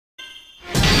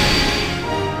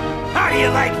you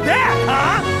like that,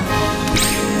 huh?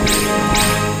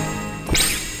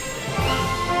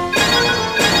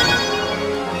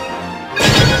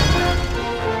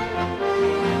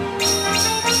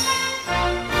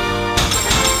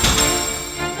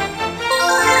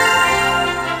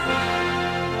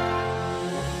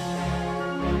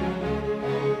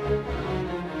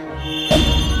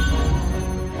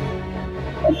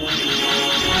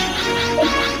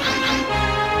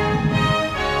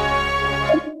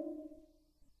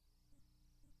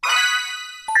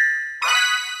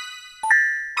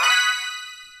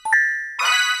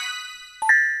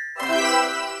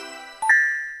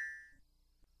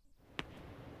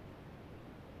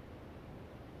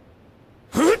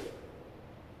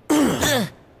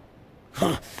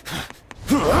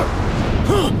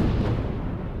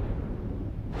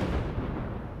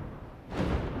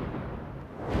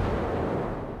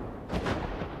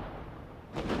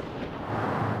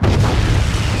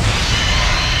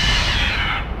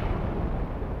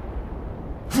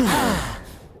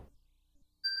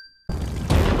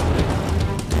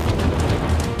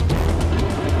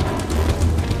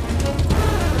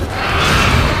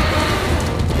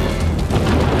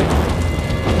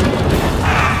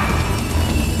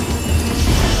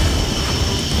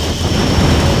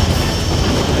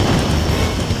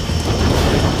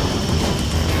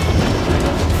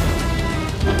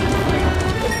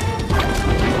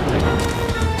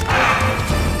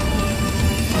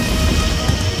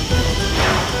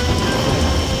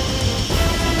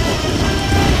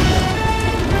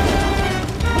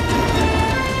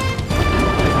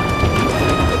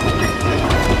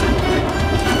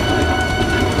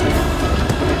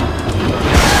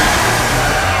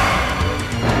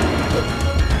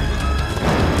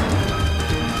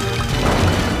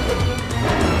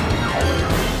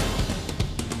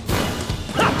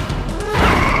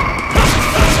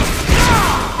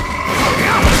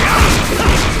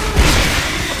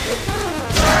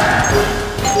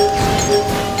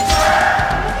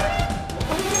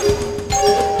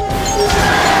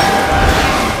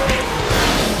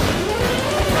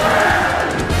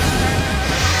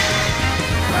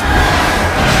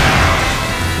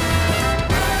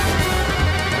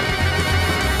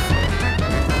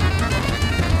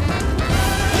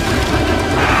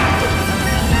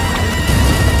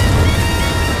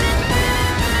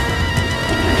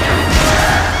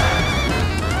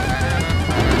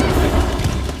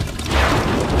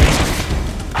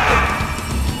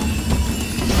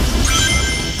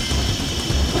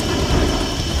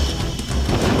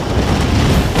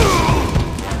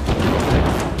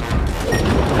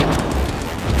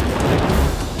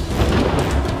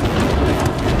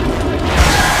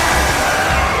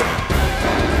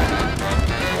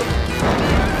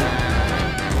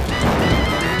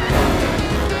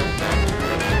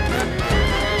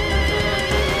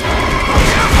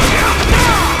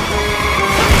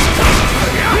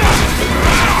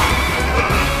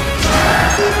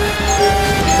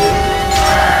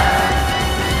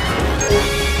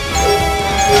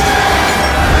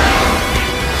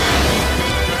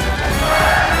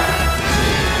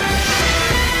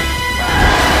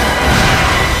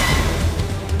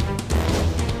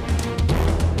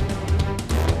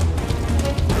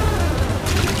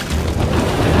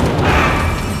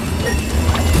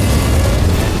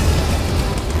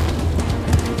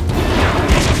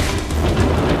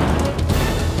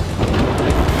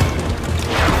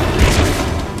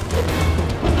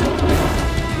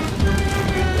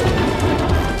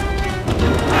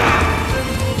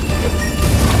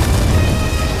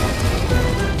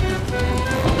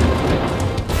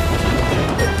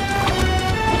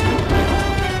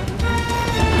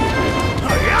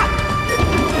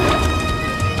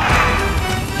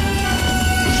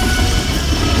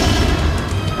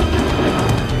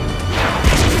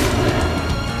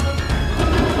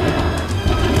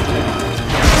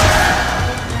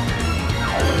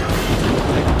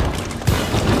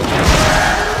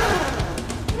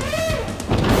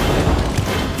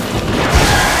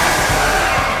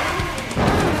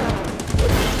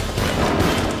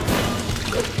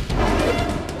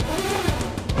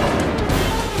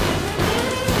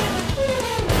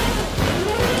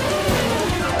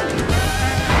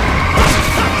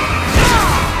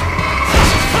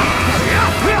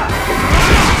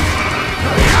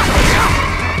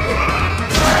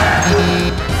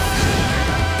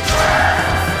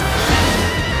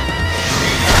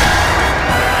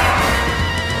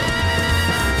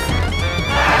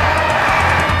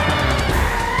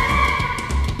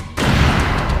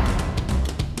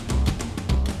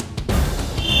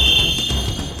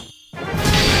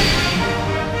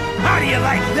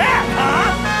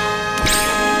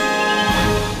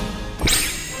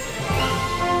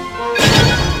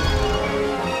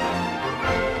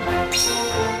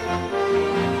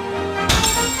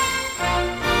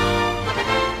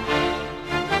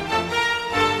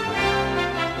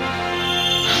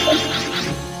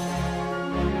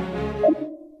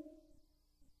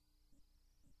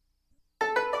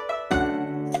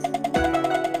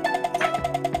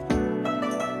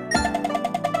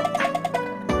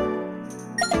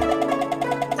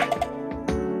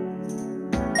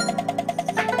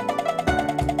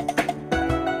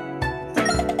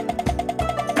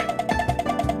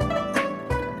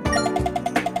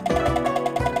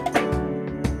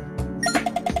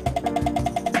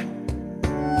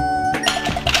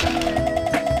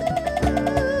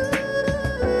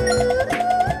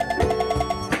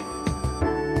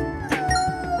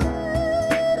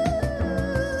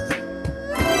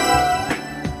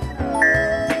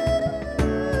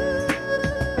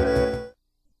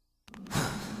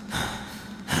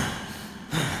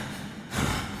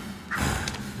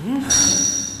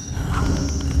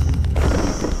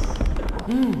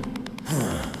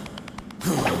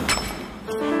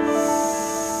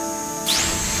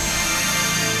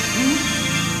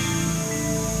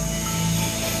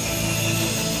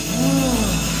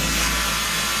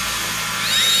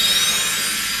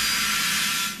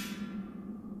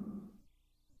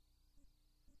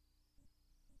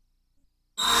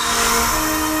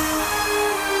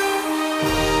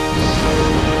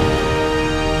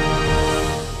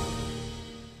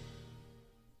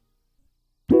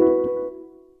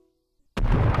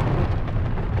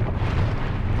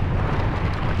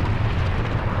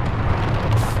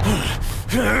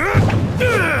 The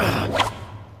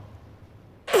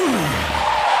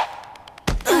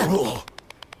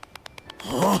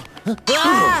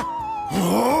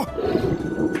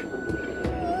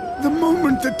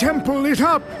moment the temple lit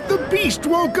up, the beast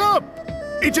woke up.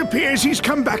 It appears he's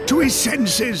come back to his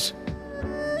senses.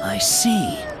 I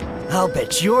see. I'll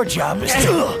bet your job is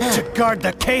to guard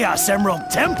the Chaos Emerald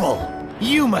Temple.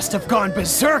 You must have gone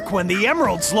berserk when the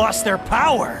emeralds lost their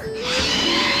power.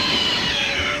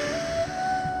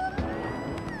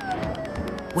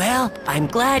 Well, I'm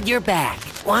glad you're back.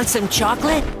 Want some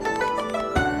chocolate?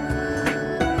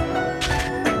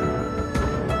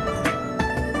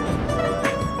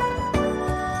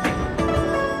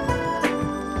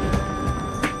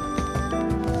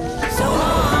 So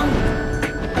long!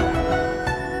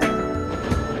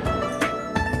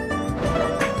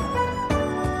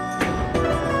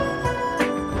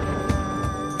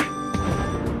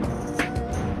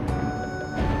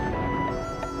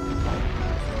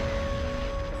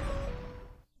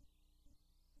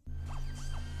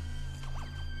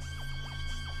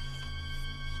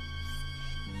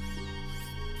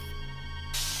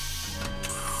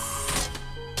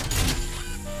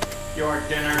 Your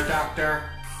dinner, Doctor.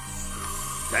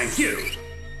 Thank you.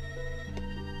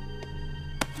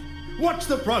 What's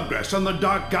the progress on the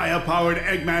Dark Gaia-powered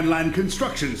Eggman land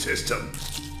construction system?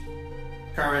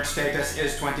 Current status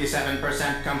is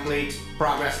 27% complete.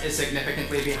 Progress is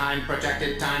significantly behind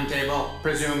projected timetable.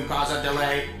 Presumed cause of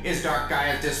delay is Dark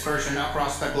Gaia's dispersion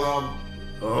across the globe.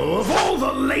 Oh, of all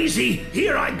the lazy,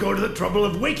 here I go to the trouble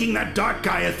of waking that Dark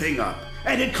Gaia thing up,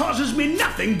 and it causes me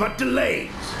nothing but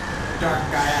delays.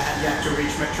 Dark Gaia had yet to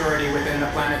reach maturity within the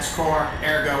planet's core,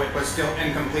 ergo it was still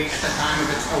incomplete at the time of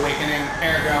its awakening,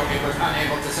 ergo it was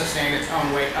unable to sustain its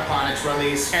own weight upon its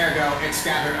release, ergo it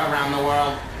scattered around the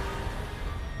world.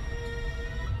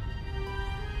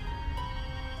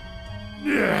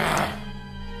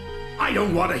 I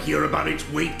don't want to hear about its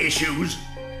weight issues.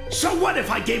 So what if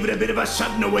I gave it a bit of a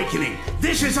sudden awakening?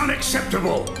 This is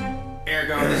unacceptable.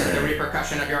 Ergo, this is the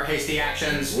repercussion of your hasty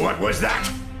actions. What was that?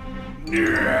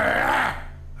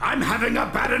 I'm having a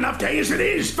bad enough day as it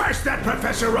is. First that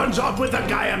professor runs off with the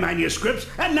Gaia manuscripts,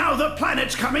 and now the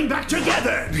planet's coming back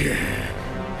together.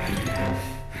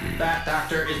 That,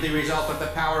 Doctor, is the result of the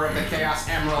power of the Chaos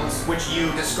Emeralds, which you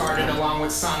discarded along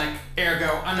with Sonic.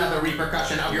 Ergo, another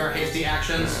repercussion of your hasty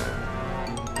actions.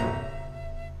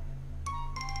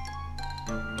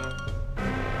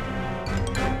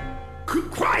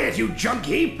 Quiet, you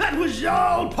junkie! That was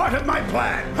all part of my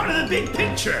plan, part of the big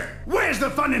picture. Where's the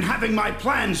fun in having my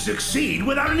plans succeed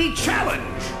without any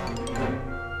challenge?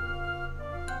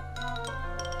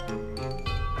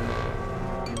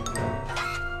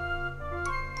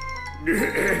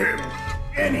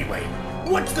 Anyway,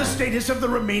 what's the status of the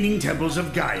remaining temples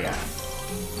of Gaia?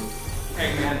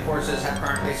 Eggman forces have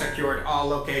currently secured all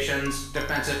locations.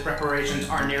 Defensive preparations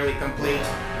are nearly complete.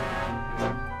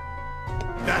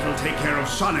 That'll take care of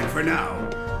Sonic for now,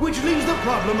 which leaves the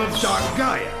problem of Dark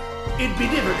Gaia. It'd be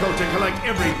difficult to collect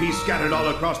every piece scattered all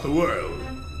across the world.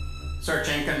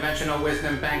 Searching conventional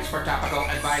wisdom banks for topical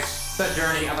advice. The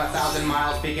journey of 1,000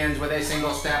 miles begins with a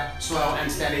single step. Slow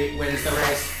and steady wins the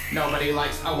race. Nobody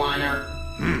likes a whiner.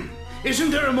 Isn't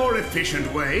there a more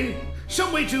efficient way?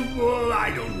 Some way to,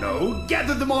 I don't know,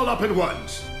 gather them all up at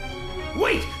once.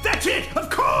 Wait, that's it,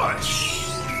 of course!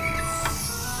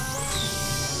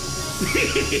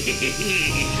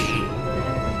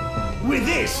 With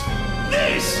this,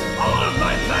 all of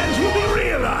my plans will be